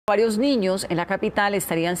Varios niños en la capital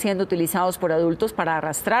estarían siendo utilizados por adultos para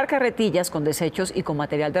arrastrar carretillas con desechos y con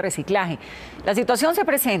material de reciclaje. La situación se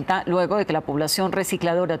presenta luego de que la población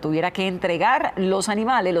recicladora tuviera que entregar los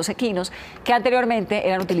animales, los equinos, que anteriormente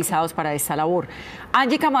eran utilizados para esta labor.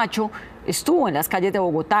 Angie Camacho estuvo en las calles de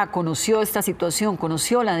Bogotá, conoció esta situación,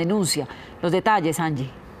 conoció la denuncia. Los detalles, Angie.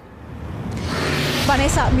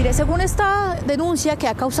 Vanessa, mire, según esta denuncia que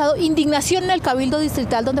ha causado indignación en el Cabildo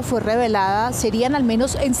Distrital donde fue revelada, serían al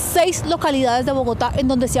menos en 6 localidades de Bogotá en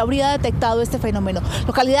donde se habría detectado este fenómeno.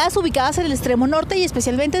 Localidades ubicadas en el extremo norte y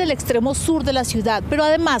especialmente en el extremo sur de la ciudad. Pero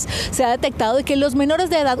además se ha detectado de que los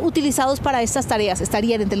menores de edad utilizados para estas tareas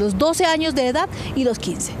estarían entre los 12 años de edad y los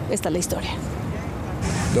 15. Esta es la historia.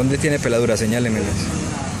 ¿Dónde tiene peladuras? Señálemelas.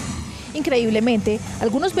 Increíblemente,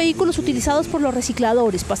 algunos vehículos utilizados por los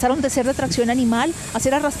recicladores pasaron de ser de tracción animal a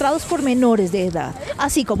ser arrastrados por menores de edad.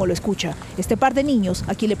 Así como lo escucha, este par de niños,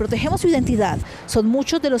 a quien le protegemos su identidad, son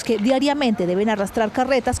muchos de los que diariamente deben arrastrar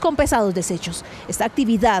carretas con pesados desechos. Esta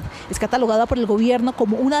actividad es catalogada por el gobierno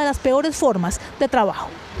como una de las peores formas de trabajo.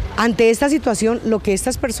 Ante esta situación, lo que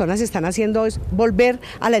estas personas están haciendo es volver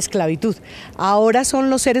a la esclavitud. Ahora son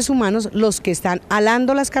los seres humanos los que están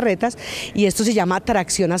halando las carretas y esto se llama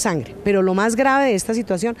tracción a sangre. Pero lo más grave de esta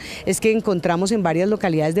situación es que encontramos en varias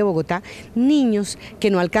localidades de Bogotá niños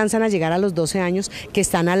que no alcanzan a llegar a los 12 años que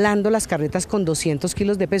están halando las carretas con 200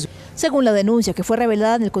 kilos de peso. Según la denuncia que fue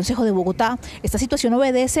revelada en el Consejo de Bogotá, esta situación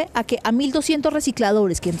obedece a que a 1.200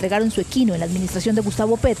 recicladores que entregaron su equino en la administración de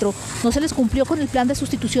Gustavo Petro no se les cumplió con el plan de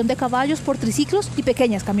sustitución de caballos por triciclos y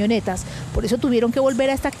pequeñas camionetas. Por eso tuvieron que volver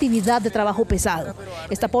a esta actividad de trabajo pesado.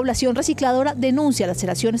 Esta población recicladora denuncia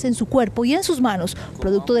laceraciones en su cuerpo y en sus manos,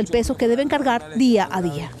 producto del peso que deben cargar día a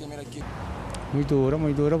día. Muy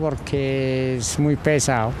duro porque es muy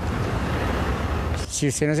pesado. Si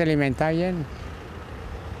usted no se alimenta bien,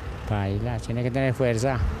 baila, tiene que tener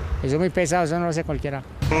fuerza. Eso es muy pesado, eso no lo hace cualquiera.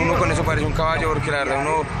 Uno con eso parece un caballo porque la verdad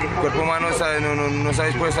el cuerpo humano no está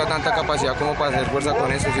dispuesto a tanta capacidad como para hacer fuerza con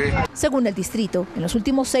eso, sí. Según el distrito, en los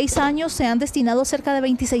últimos 6 años se han destinado cerca de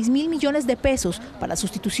 26.000 millones de pesos para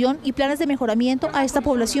sustitución y planes de mejoramiento a esta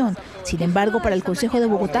población. Sin embargo, para el Consejo de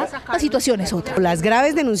Bogotá, la situación es otra. Las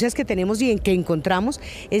graves denuncias que tenemos y en que encontramos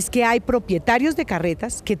es que hay propietarios de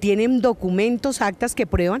carretas que tienen documentos, actas que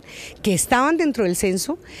prueban que estaban dentro del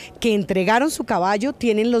censo, que entregaron su caballo,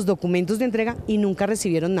 tienen los documentos de entrega y nunca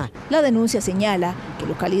recibieron nada. La denuncia señala que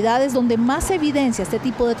localidades donde más se evidencia este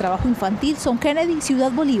tipo de trabajo infantil son Kennedy,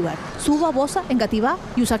 Ciudad Bolívar, Suba, Bosa, Engativá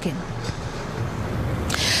y Usaquén.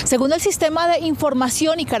 Según el sistema de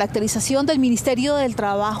información y caracterización del Ministerio del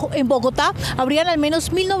Trabajo, en Bogotá habrían al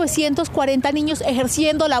menos 1.940 niños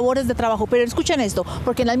ejerciendo labores de trabajo. Pero escuchen esto,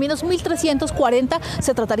 porque en al menos 1.340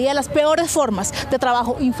 se trataría de las peores formas de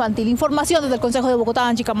trabajo infantil. Información desde el Consejo de Bogotá,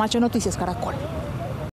 Angie Camacho, Noticias Caracol.